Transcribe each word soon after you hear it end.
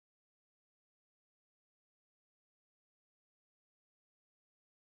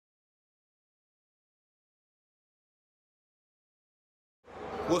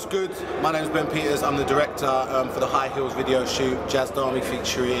What's good? My name's Ben Peters. I'm the director for the High Heels video shoot, Jazz Dami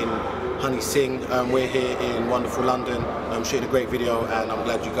featuring Hani Singh. We're here in wonderful London, shooting a great video, and I'm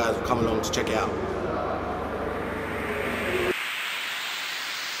glad you guys have come along to check it out.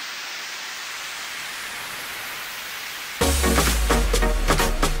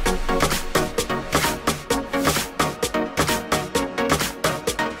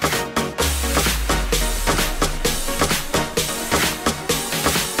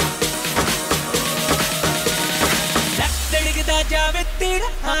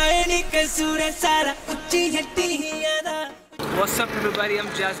 What's up everybody, I'm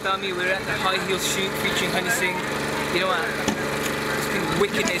Jazz Dami. We're at the High Heels shoot featuring Hani Singh. You know what, it's been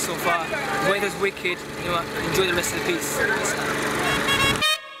wicked day so far. The weather's wicked, you know what, enjoy the rest of the piece.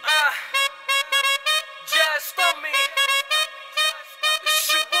 Jazz Dami,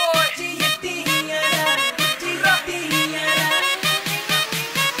 it's your boy.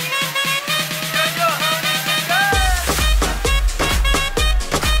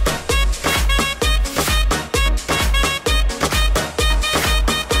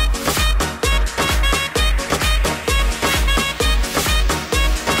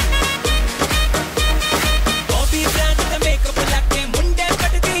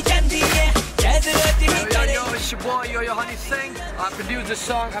 Yo, Hani Singh. I produced this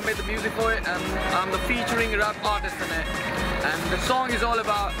song, I made the music for it, and I'm the featuring rap artist in it. And the song is all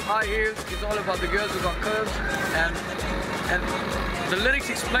about high heels, it's all about the girls who got curves, and the lyrics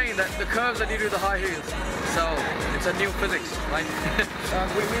explain that the curves are due to the high heels. So it's a new physics, right?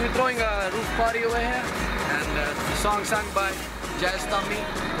 we were throwing a roof party over here, and the song sung by Jazz Dami,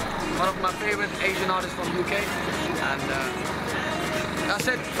 one of my favorite Asian artists from UK. And that's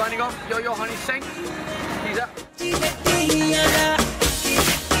it, signing off. Yo, Hani Singh. Peace out.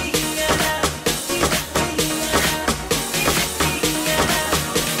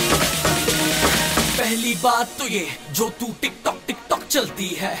 पहली बात तो ये जो तू TikTok चलती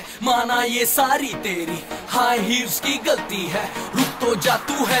है, माना ये सारी तेरी हाई हील्स की गलती है। रुक तो जा,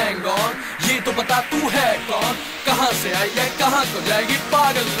 तू हैंग ऑन, ये तो बता तू है कौन, कहाँ से आई है कहाँ को जाएगी,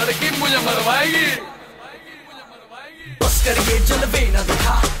 पागल लड़की मुझे मरवाएगी। बस कर ये जलवे ना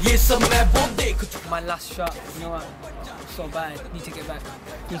दिखा, ये सब मैं वो देख चुका। My last shot, you know what, so bad, need to get back.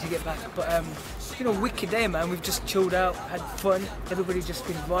 But you know, wicked day man, we've just chilled out, had fun, everybody just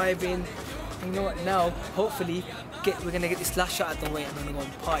been vibing. And you know what, now hopefully we're gonna get this last shot out of the way and then we're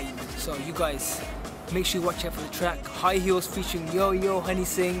gonna party. So you guys, make sure you watch out for the track High Heels featuring Yo Hani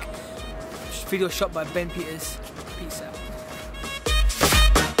Singh, video shot by Ben Peters. Peace out.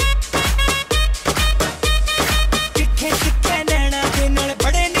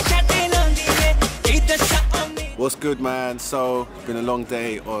 What's good, man? So, it's been a long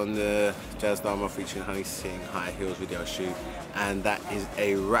day on the Jazz Dami featuring Hani Singh High Heels video shoot, and that is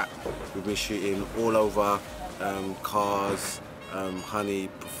a wrap. We've been shooting all over, cars, Hani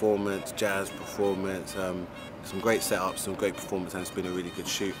performance, Jazz performance, some great setups, some great performance, and it's been a really good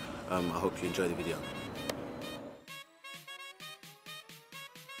shoot. I hope you enjoy the video.